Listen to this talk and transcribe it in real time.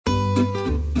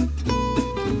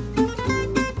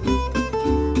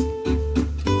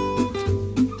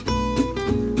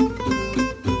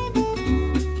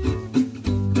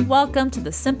Welcome to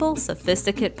the SImple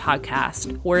Sophisticate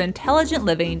podcast, where intelligent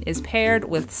living is paired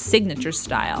with signature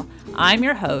style. I'm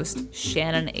your host,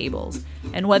 Shannon Ables.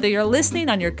 And whether you're listening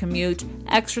on your commute,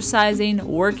 exercising,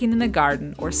 working in the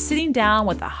garden, or sitting down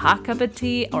with a hot cup of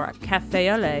tea or a cafe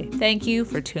au lait, thank you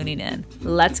for tuning in.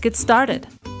 Let's get started.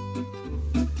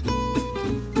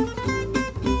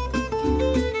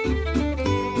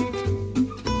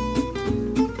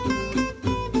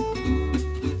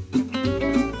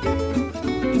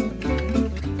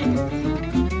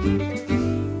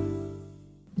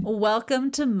 Welcome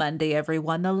to Monday,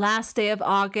 everyone, the last day of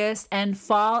August, and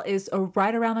fall is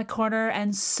right around the corner,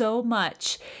 and so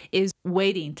much is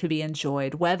waiting to be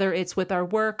enjoyed, whether it's with our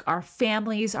work, our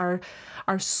families, our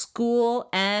school,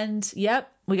 and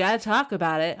yep, we got to talk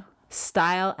about it.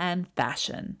 Style and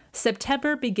fashion.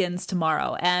 September begins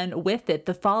tomorrow, and with it,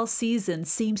 the fall season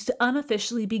seems to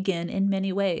unofficially begin in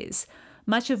many ways.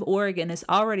 Much of Oregon is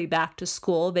already back to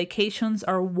school, vacations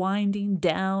are winding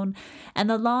down, and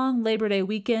the long Labor Day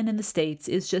weekend in the States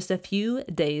is just a few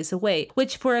days away,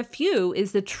 which for a few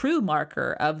is the true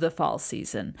marker of the fall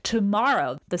season.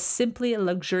 Tomorrow, the Simply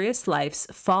Luxurious Life's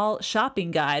fall shopping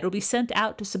guide will be sent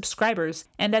out to subscribers,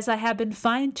 and as I have been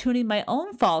fine-tuning my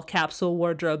own fall capsule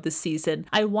wardrobe this season,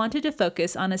 I wanted to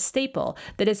focus on a staple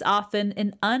that is often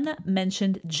an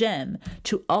unmentioned gem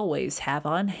to always have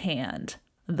on hand.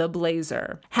 The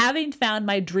blazer. Having found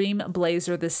my dream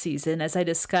blazer this season, as I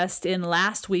discussed in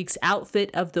last week's Outfit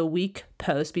of the Week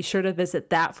post, be sure to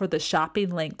visit that for the shopping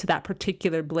link to that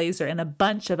particular blazer and a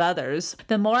bunch of others.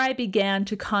 The more I began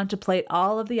to contemplate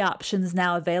all of the options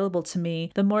now available to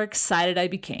me, the more excited I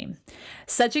became.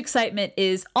 Such excitement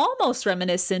is almost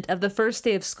reminiscent of the first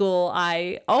day of school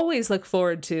I always look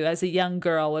forward to as a young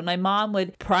girl, when my mom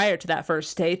would, prior to that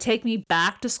first day, take me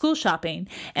back to school shopping,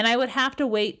 and I would have to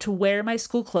wait to wear my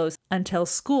school clothes until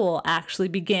school actually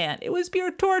began. It was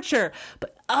pure torture,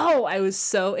 but oh, I was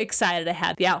so excited. I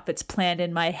had the outfits planned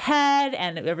in my head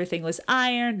and everything was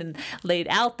ironed and laid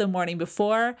out the morning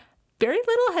before. Very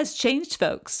little has changed,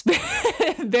 folks.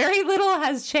 Very little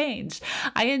has changed.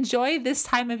 I enjoy this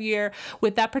time of year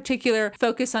with that particular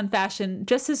focus on fashion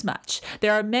just as much.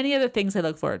 There are many other things I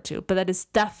look forward to, but that is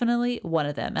definitely one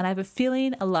of them. And I have a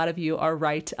feeling a lot of you are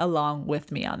right along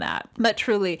with me on that. But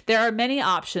truly, there are many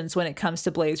options when it comes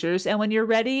to blazers. And when you're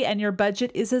ready and your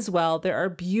budget is as well, there are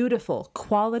beautiful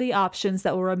quality options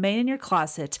that will remain in your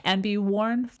closet and be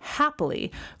worn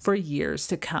happily for years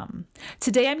to come.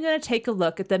 Today, I'm going to take a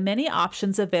look at the many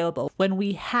options available when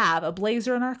we have a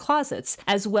blazer in our closets,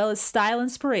 as well as style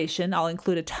inspiration. I'll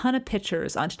include a ton of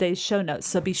pictures on today's show notes,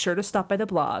 so be sure to stop by the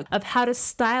blog, of how to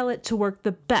style it to work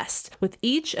the best with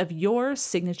each of your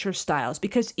signature styles,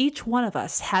 because each one of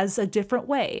us has a different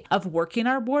way of working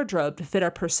our wardrobe to fit our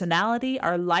personality,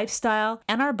 our lifestyle,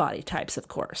 and our body types, of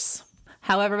course.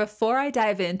 However, before I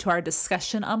dive into our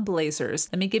discussion on blazers,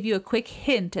 let me give you a quick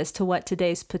hint as to what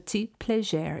today's Petit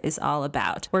Plaisir is all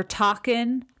about. We're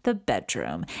talking the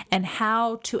bedroom and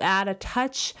how to add a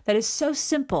touch that is so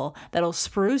simple that'll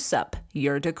spruce up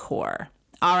your decor.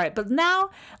 All right, but now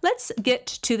let's get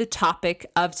to the topic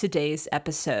of today's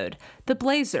episode, the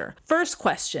blazer. First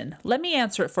question, let me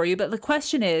answer it for you, but the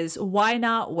question is, why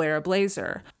not wear a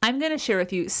blazer? I'm going to share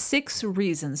with you 6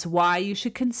 reasons why you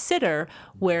should consider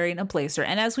wearing a blazer.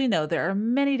 And as we know, there are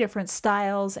many different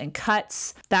styles and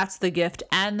cuts. That's the gift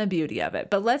and the beauty of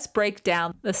it. But let's break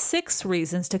down the 6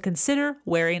 reasons to consider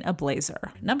wearing a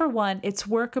blazer. Number 1, it's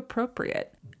work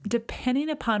appropriate. Depending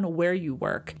upon where you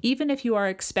work, even if you are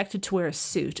expected to wear a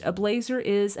suit, a blazer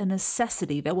is a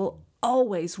necessity that will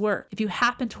always work. If you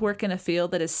happen to work in a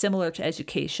field that is similar to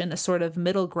education, a sort of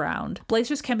middle ground,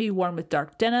 blazers can be worn with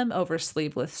dark denim over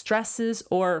sleeveless dresses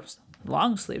or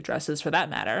long sleeve dresses for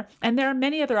that matter. And there are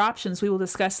many other options we will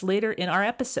discuss later in our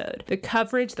episode. The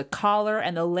coverage, the collar,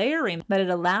 and the layering that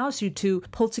it allows you to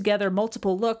pull together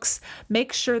multiple looks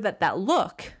make sure that that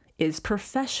look is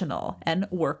professional and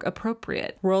work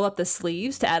appropriate. Roll up the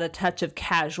sleeves to add a touch of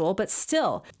casual, but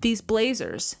still, these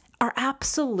blazers are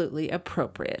absolutely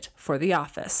appropriate for the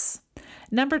office.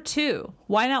 Number 2,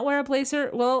 why not wear a blazer?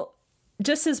 Well,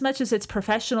 just as much as it's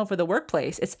professional for the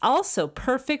workplace, it's also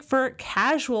perfect for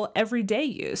casual everyday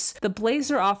use. The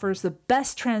blazer offers the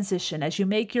best transition as you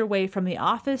make your way from the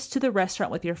office to the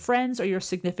restaurant with your friends or your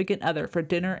significant other for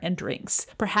dinner and drinks.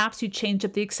 Perhaps you change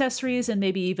up the accessories and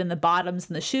maybe even the bottoms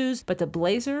and the shoes, but the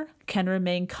blazer can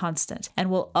remain constant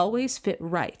and will always fit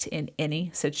right in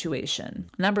any situation.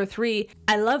 Number 3,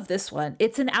 I love this one.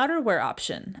 It's an outerwear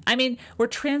option. I mean, we're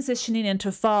transitioning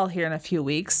into fall here in a few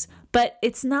weeks, but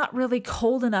it's not really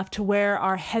cold enough to wear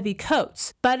our heavy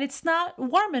coats, but it's not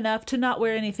warm enough to not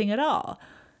wear anything at all.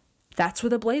 That's where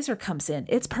the blazer comes in.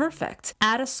 It's perfect.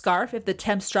 Add a scarf if the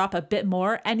temps drop a bit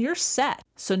more and you're set.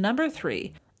 So number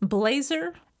 3,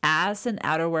 blazer as an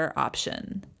outerwear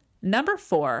option. Number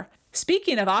 4,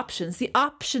 speaking of options, the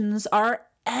options are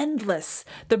endless.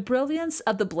 The brilliance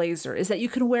of the blazer is that you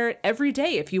can wear it every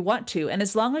day if you want to. And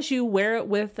as long as you wear it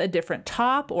with a different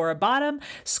top or a bottom,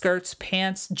 skirts,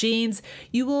 pants, jeans,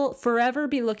 you will forever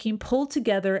be looking pulled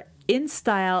together in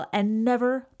style and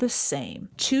never the same.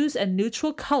 Choose a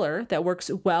neutral color that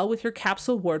works well with your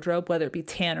capsule wardrobe, whether it be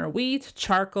tan or wheat,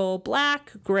 charcoal,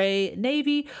 black, gray,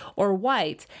 navy, or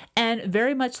white. And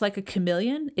very much like a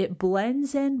chameleon, it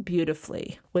blends in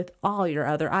beautifully with all your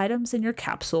other items in your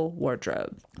capsule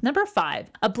wardrobe. Number 5,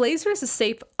 a blazer is a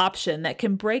safe option that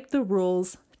can break the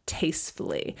rules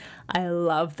tastefully. I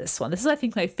love this one. This is, I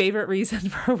think, my favorite reason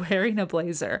for wearing a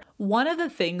blazer. One of the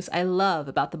things I love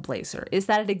about the blazer is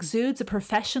that it exudes a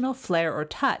professional flair or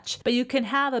touch, but you can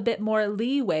have a bit more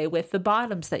leeway with the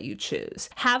bottoms that you choose.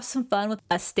 Have some fun with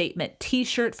a statement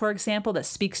t-shirt, for example, that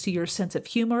speaks to your sense of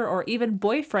humor, or even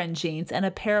boyfriend jeans and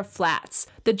a pair of flats.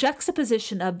 The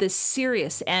juxtaposition of this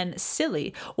serious and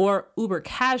silly or uber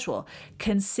casual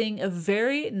can sing a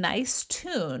very nice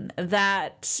tune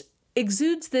that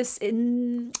exudes this, I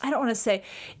don't want to say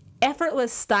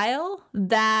effortless style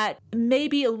that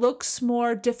maybe looks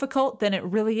more difficult than it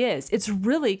really is. It's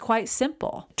really quite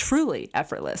simple, truly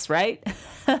effortless, right?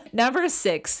 Number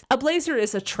 6, a blazer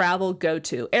is a travel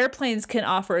go-to. Airplanes can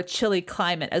offer a chilly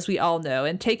climate, as we all know,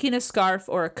 and taking a scarf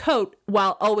or a coat,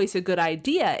 while always a good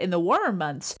idea in the warmer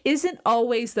months, isn't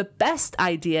always the best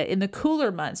idea in the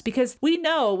cooler months, because we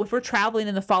know if we're traveling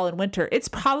in the fall and winter, it's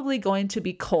probably going to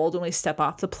be cold when we step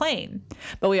off the plane.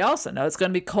 But we also know it's going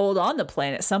to be cold on the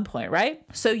plane at some point, right?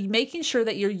 So making sure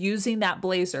that you're using that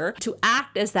blazer to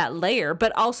act as that layer,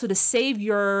 but also to save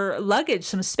your luggage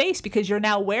some space because you're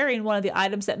now wearing one of the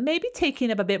items that may be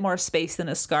taking up a bit more space than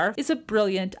a scarf, is a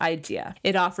brilliant idea.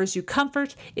 It offers you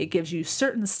comfort, it gives you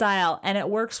certain style, and it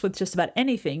works with just about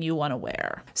anything you want to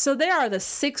wear. So there are the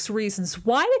 6 reasons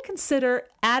why to consider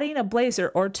adding a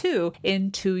blazer or 2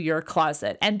 into your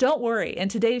closet. And don't worry, in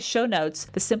today's show notes,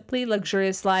 the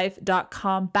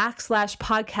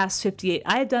simplyluxuriouslife.com/podcast58,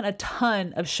 I have done a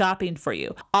ton of shopping for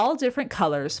you. All different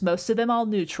colors, most of them all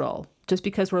neutral, just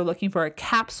because we're looking for a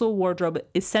capsule wardrobe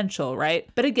essential, right?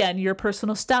 But again, your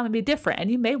personal style may be different and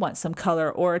you may want some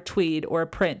color or a tweed or a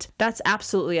print. That's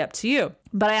absolutely up to you.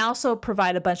 But I also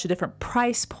provide a bunch of different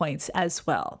price points as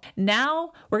well.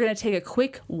 Now we're going to take a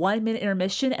quick 1-minute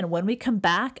intermission, and when we come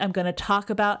back, I'm going to talk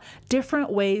about different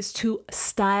ways to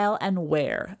style and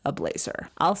wear a blazer.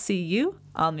 I'll see you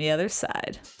on the other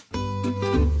side.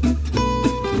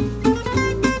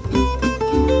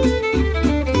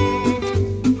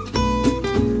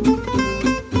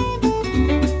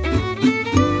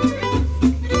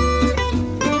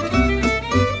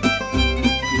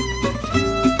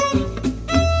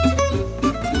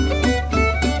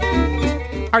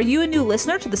 Are you a new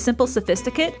listener to the SImple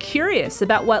Sophisticate? Curious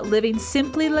about what living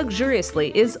simply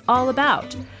luxuriously is all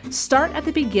about? Start at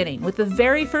the beginning with the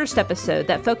very first episode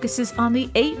that focuses on the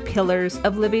 8 pillars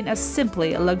of living a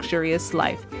simply luxurious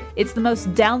life. It's the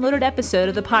most downloaded episode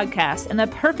of the podcast and the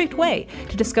perfect way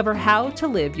to discover how to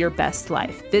live your best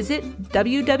life. Visit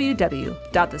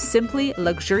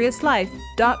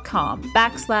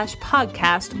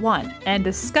www.thesimplyluxuriouslife.com/podcast1 and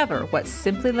discover what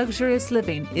simply luxurious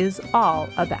living is all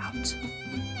about.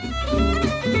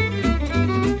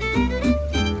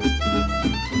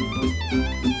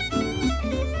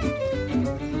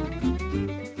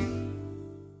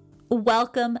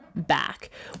 Welcome back.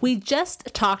 We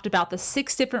just talked about the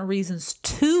 6 different reasons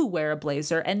to wear a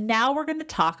blazer, and now we're going to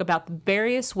talk about the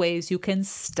various ways you can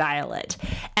style it.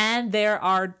 And there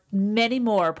are many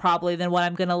more probably than what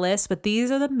I'm going to list, but these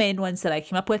are the main ones that I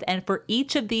came up with. And for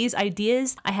each of these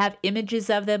ideas, I have images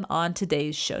of them on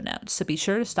today's show notes. So be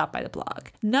sure to stop by the blog.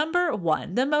 Number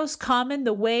 1, the most common,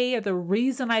 the way, or the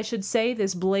reason I should say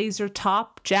this blazer,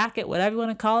 top, jacket, whatever you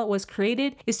want to call it, was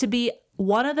created is to be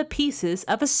one of the pieces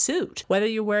of a suit, whether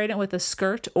you're wearing it with a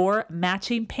skirt or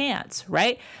matching pants,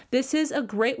 right? This is a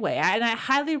great way. And I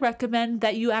highly recommend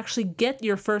that you actually get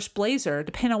your first blazer,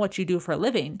 depending on what you do for a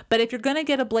living. But if you're going to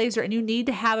get a blazer and you need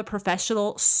to have a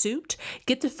professional suit,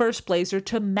 get the first blazer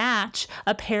to match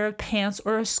a pair of pants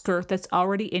or a skirt that's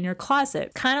already in your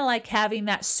closet. Kind of like having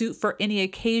that suit for any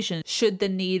occasion should the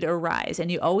need arise. And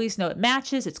you always know it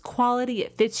matches, it's quality,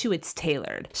 it fits you, it's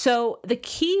tailored. So the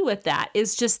key with that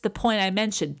is just the point I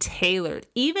mentioned, tailored.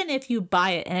 Even if you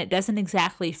buy it and it doesn't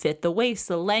exactly fit the waist,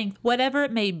 the length, whatever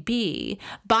it may be,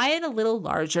 buy it a little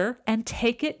larger and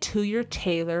take it to your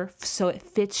tailor so it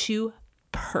fits you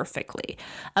perfectly.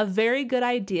 A very good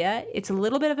idea. It's a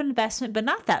little bit of an investment, but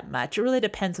not that much. It really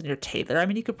depends on your tailor. I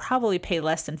mean, you could probably pay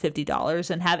less than $50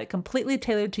 and have it completely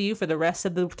tailored to you for the rest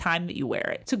of the time that you wear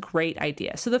it. It's a great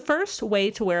idea. So the first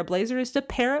way to wear a blazer is to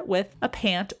pair it with a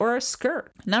pant or a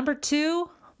skirt. Number two,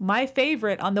 my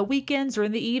favorite, on the weekends or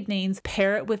in the evenings,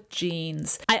 pair it with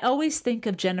jeans. I always think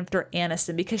of Jennifer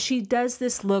Aniston because she does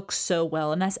this look so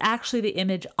well, and that's actually the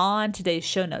image on today's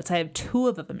show notes. I have two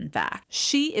of them, in fact.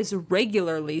 She is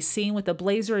regularly seen with a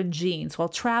blazer and jeans while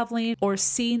traveling or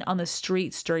seen on the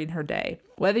streets during her day.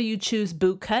 Whether you choose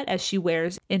boot cut, as she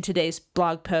wears in today's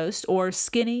blog post, or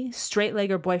skinny, straight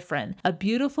leg or boyfriend, a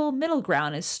beautiful middle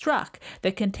ground is struck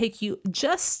that can take you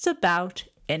just about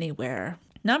anywhere.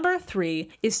 Number three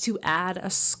is to add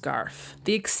a scarf.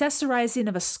 The accessorizing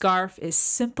of a scarf is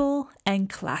simple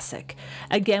and classic.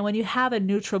 Again, when you have a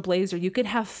neutral blazer, you can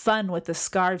have fun with the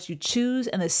scarves you choose,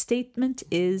 and the statement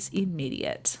is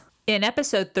immediate. In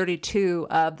episode 32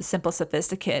 of the SImple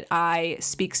Sophisticate, I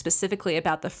speak specifically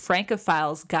about the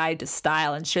Francophiles guide to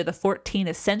style and share the 14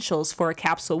 essentials for a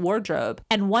capsule wardrobe.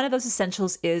 And one of those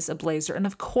essentials is a blazer. And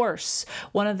of course,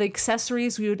 one of the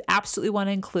accessories we would absolutely want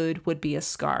to include would be a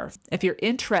scarf. If you're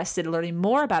interested in learning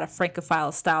more about a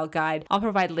Francophile style guide, I'll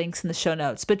provide links in the show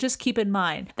notes. But just keep in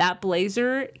mind, that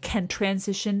blazer can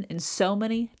transition in so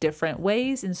many different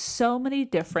ways, in so many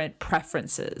different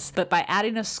preferences. But by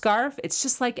adding a scarf, it's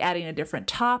just like adding a different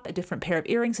top, a different pair of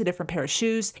earrings, a different pair of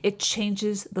shoes. It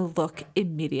changes the look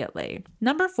immediately.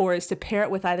 Number four is to pair it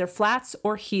with either flats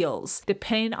or heels,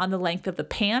 depending on the length of the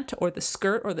pant or the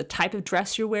skirt or the type of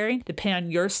dress you're wearing, depending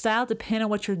on your style, depending on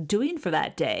what you're doing for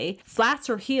that day.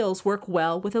 Flats or heels work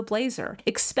well with a blazer,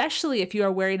 especially if you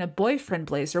are wearing a boyfriend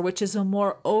blazer, which is a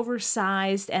more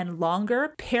oversized and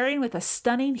longer. Pairing with a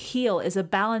stunning heel is a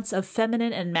balance of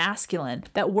feminine and masculine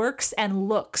that works and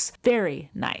looks very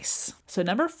nice. So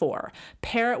number four,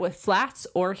 pair it with flats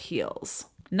or heels.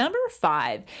 Number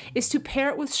five is to pair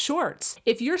it with shorts.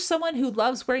 If you're someone who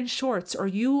loves wearing shorts, or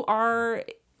you are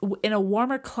in a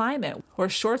warmer climate where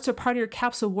shorts are part of your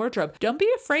capsule wardrobe, don't be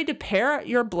afraid to pair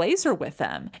your blazer with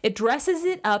them. It dresses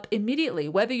it up immediately,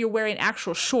 whether you're wearing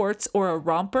actual shorts or a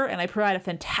romper, and I provide a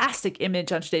fantastic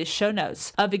image on today's show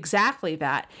notes of exactly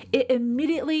that. It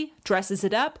immediately dresses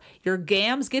it up, your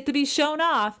gams get to be shown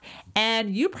off,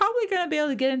 and you're probably going to be able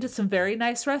to get into some very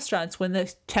nice restaurants when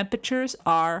the temperatures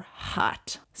are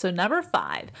hot. So number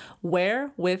five,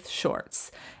 wear with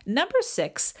shorts. Number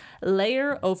six,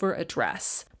 layer over a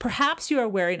dress. Perhaps you are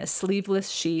wearing a sleeveless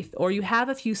sheath, or you have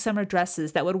a few summer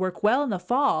dresses that would work well in the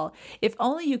fall if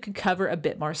only you could cover a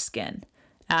bit more skin.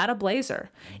 Add a blazer.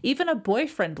 Even a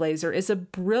boyfriend blazer is a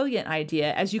brilliant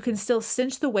idea, as you can still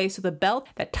cinch the waist with a belt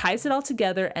that ties it all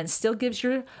together and still gives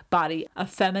your body a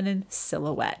feminine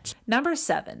silhouette. Number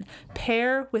seven,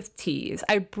 pair with tees.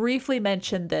 I briefly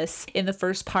mentioned this in the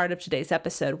first part of today's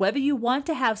episode. Whether you want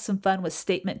to have some fun with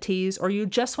statement tees, or you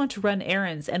just want to run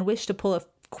errands and wish to pull a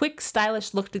quick,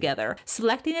 stylish look together,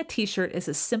 selecting a t-shirt is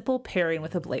a simple pairing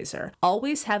with a blazer.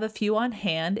 Always have a few on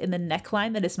hand in the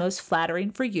neckline that is most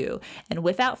flattering for you, and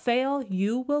without fail,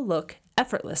 you will look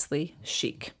effortlessly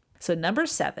chic. So number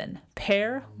seven,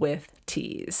 pair with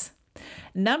tees.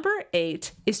 Number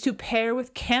eight is to pair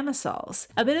with camisoles.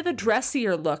 A bit of a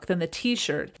dressier look than the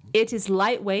t-shirt. It is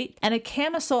lightweight, and a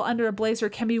camisole under a blazer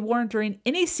can be worn during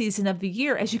any season of the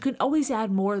year, as you can always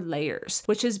add more layers,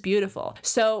 which is beautiful.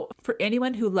 So for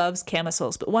anyone who loves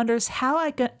camisoles but wonders, how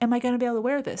am I going to be able to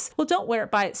wear this? Well, don't wear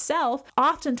it by itself.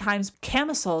 Oftentimes,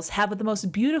 camisoles have the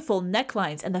most beautiful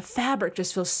necklines, and the fabric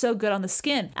just feels so good on the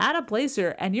skin. Add a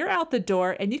blazer, and you're out the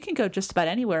door, and you can go just about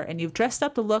anywhere, and you've dressed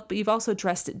up the look, but you've also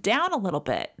dressed it down a little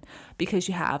bit because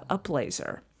you have a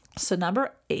blazer. So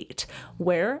number eight,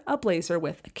 wear a blazer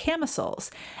with camisoles.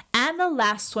 And the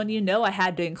last one, you know I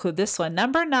had to include this one.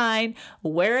 Number nine,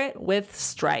 wear it with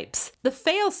stripes. The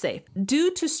fail-safe.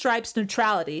 Due to stripes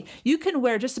neutrality, you can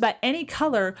wear just about any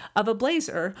color of a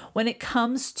blazer when it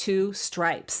comes to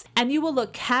stripes. And you will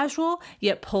look casual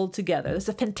yet pulled together. There's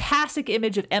a fantastic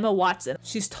image of Emma Watson.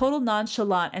 She's total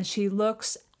nonchalant, and she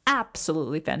looks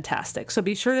absolutely fantastic. So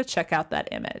be sure to check out that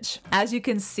image. As you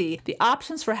can see, the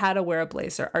options for how to wear a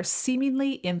blazer are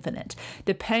seemingly infinite.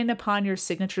 Depending upon your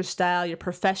signature style, your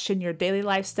profession, your daily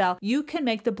lifestyle, you can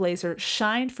make the blazer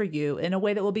shine for you in a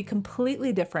way that will be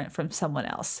completely different from someone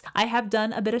else. I have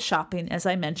done a bit of shopping, as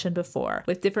I mentioned before,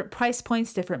 with different price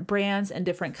points, different brands, and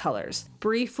different colors.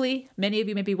 Briefly, many of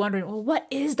you may be wondering, well, what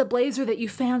is the blazer that you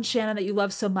found, Shannon, that you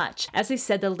love so much? As I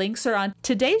said, the links are on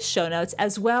today's show notes,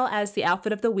 as well as the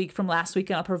outfit of the week from last week,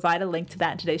 and I'll provide a link to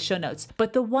that in today's show notes.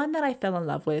 But the one that I fell in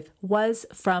love with was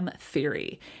from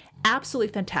Theory.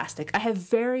 absolutely fantastic. I have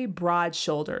very broad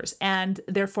shoulders, and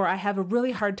therefore I have a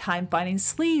really hard time finding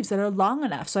sleeves that are long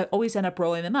enough. So I always end up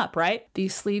rolling them up, right?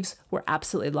 These sleeves were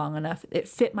absolutely long enough. It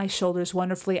fit my shoulders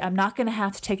wonderfully. I'm not going to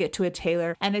have to take it to a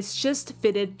tailor, and it's just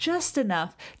fitted just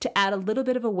enough to add a little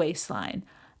bit of a waistline.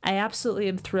 I absolutely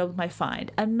am thrilled with my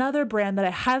find. Another brand that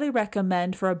I highly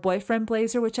recommend for a boyfriend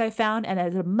blazer, which I found and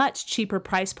at a much cheaper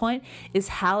price point, is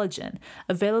Halogen.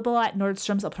 Available at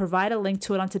Nordstrom's. I'll provide a link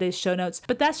to it on today's show notes,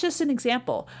 but that's just an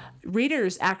example.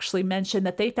 Readers actually mentioned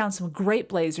that they found some great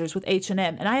blazers with H&M,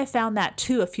 and I have found that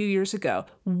too a few years ago.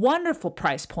 Wonderful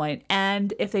price point,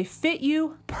 and if they fit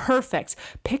you, perfect.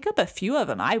 Pick up a few of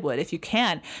them, I would, if you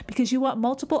can, because you want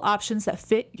multiple options that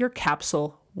fit your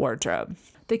capsule wardrobe.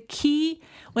 The key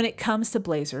when it comes to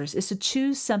blazers is to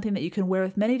choose something that you can wear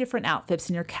with many different outfits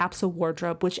in your capsule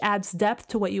wardrobe, which adds depth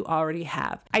to what you already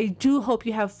have. I do hope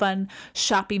you have fun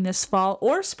shopping this fall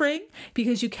or spring,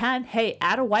 because you can, hey,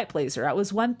 add a white blazer. That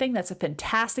was one thing that's a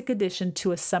fantastic addition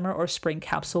to a summer or spring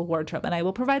capsule wardrobe. And I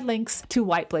will provide links to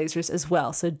white blazers as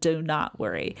well, so do not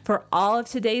worry. For all of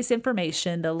today's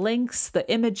information, the links, the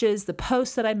images, the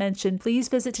posts that I mentioned, please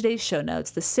visit today's show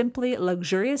notes,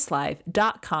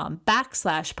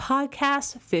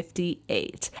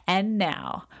 thesimplyluxuriouslife.com/podcast58. And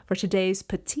now for today's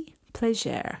Petit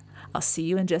Plaisir. I'll see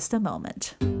you in just a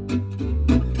moment.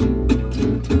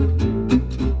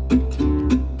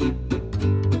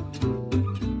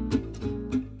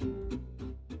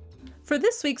 For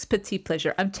this week's Petit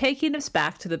Plaisir, I'm taking us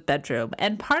back to the bedroom.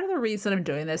 And part of the reason I'm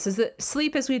doing this is that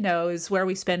sleep, as we know, is where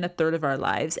we spend a third of our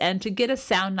lives. And to get a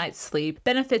sound night's sleep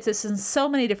benefits us in so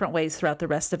many different ways throughout the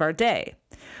rest of our day.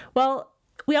 Well,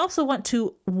 we also want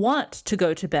to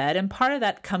go to bed, and part of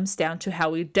that comes down to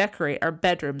how we decorate our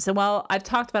bedrooms. And while I've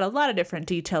talked about a lot of different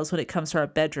details when it comes to our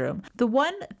bedroom, the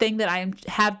one thing that I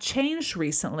have changed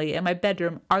recently in my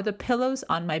bedroom are the pillows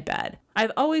on my bed.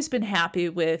 I've always been happy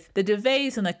with the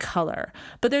duvets and the color,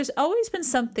 but there's always been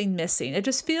something missing. It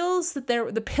just feels that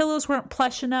the pillows weren't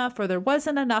plush enough, or there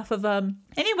wasn't enough of them.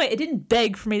 Anyway, it didn't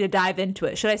beg for me to dive into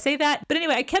it. Should I say that? But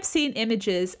anyway, I kept seeing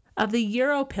images of the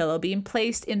Euro pillow being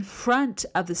placed in front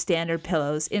of the standard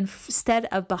pillows instead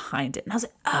of behind it. And I was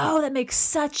like, oh, that makes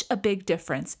such a big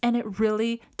difference. And it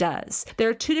really does. There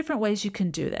are two different ways you can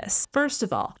do this. First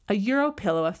of all, a Euro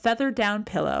pillow, a feather down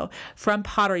pillow from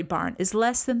Pottery Barn, is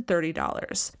less than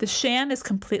 $30. The Shan is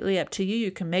completely up to you.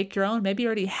 You can make your own. Maybe you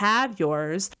already have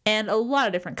yours. And a lot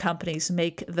of different companies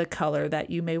make the color that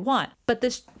you may want. But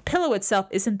this pillow itself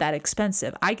isn't that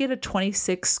expensive. I get a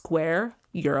 26 square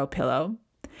Euro pillow,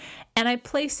 and I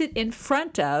place it in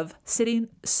front of, sitting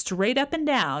straight up and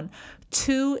down,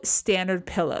 two standard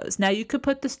pillows. Now, you could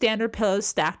put the standard pillows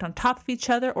stacked on top of each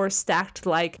other or stacked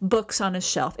like books on a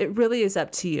shelf. It really is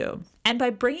up to you. And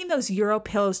by bringing those Euro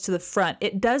pillows to the front,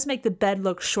 it does make the bed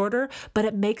look shorter, but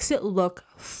it makes it look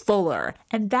fuller.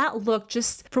 And that look,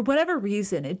 just for whatever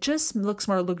reason, it just looks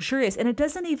more luxurious. And it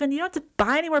doesn't even, you don't have to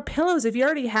buy any more pillows. If you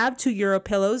already have two Euro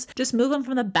pillows, just move them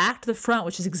from the back to the front,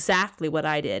 which is exactly what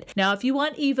I did. Now, if you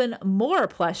want even more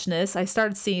plushness, I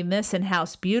started seeing this in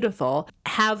House Beautiful,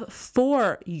 have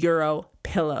 4 Euro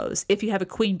pillows if you have a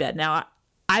queen bed. Now,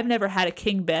 I've never had a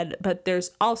king bed, but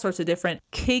there's all sorts of different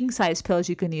king size pillows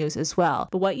you can use as well.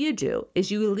 But what you do is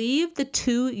you leave the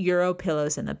 2 Euro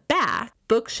pillows in the back,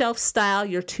 bookshelf style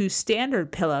your 2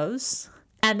 standard pillows,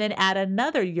 and then add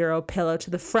another Euro pillow to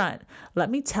the front. Let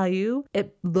me tell you,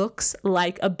 it looks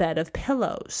like a bed of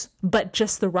pillows, but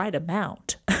just the right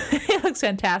amount. It looks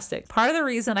fantastic. Part of the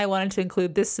reason I wanted to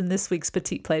include this in this week's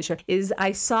Petit Plaisir is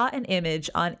I saw an image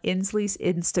on Inslee's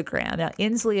Instagram. Now,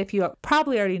 Inslee, if you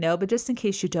probably already know, but just in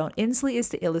case you don't, Inslee is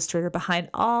the illustrator behind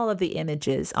all of the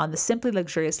images on the Simply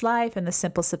Luxurious Life and the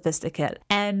SImple Sophisticate.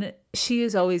 And she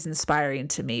is always inspiring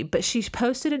to me, but she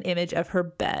posted an image of her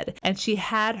bed, and she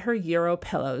had her Euro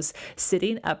pillows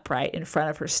sitting upright in front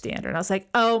of her standard. And I was like,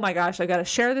 oh my gosh, I got to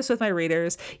share this with my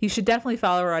readers. You should definitely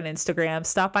follow her on Instagram.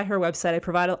 Stop by her website. I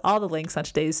provide all the links on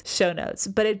today's show notes.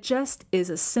 But it just is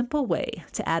a simple way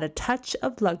to add a touch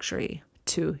of luxury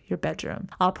to your bedroom.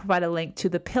 I'll provide a link to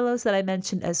the pillows that I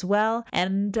mentioned as well.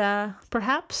 And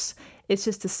perhaps it's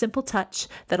just a simple touch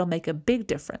that'll make a big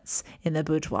difference in the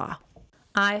boudoir.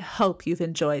 I hope you've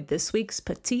enjoyed this week's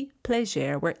Petit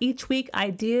Plaisir, where each week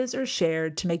ideas are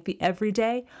shared to make the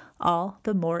everyday all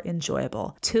the more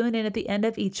enjoyable. Tune in at the end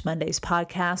of each Monday's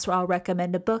podcast, where I'll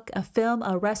recommend a book, a film,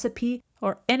 a recipe,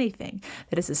 or anything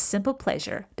that is a simple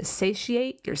pleasure to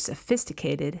satiate your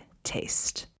sophisticated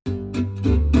taste.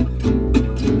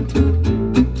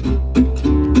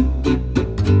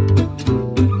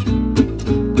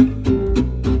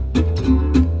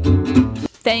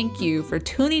 Thank you for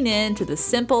tuning in to the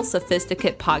SImple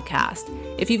Sophisticate podcast.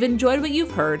 If you've enjoyed what you've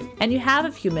heard and you have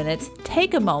a few minutes,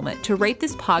 take a moment to rate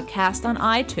this podcast on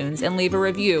iTunes and leave a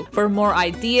review. For more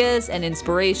ideas and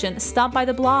inspiration, stop by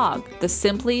the blog,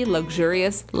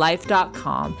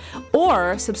 thesimplyluxuriouslife.com,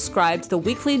 or subscribe to the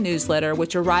weekly newsletter,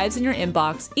 which arrives in your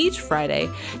inbox each Friday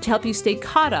to help you stay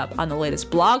caught up on the latest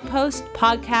blog posts,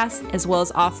 podcasts, as well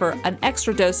as offer an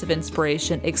extra dose of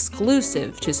inspiration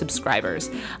exclusive to subscribers.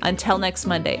 Until next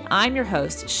Monday, I'm your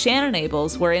host, Shannon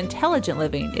Ables, where intelligent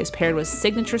living is paired with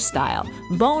signature style.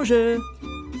 Bonjour!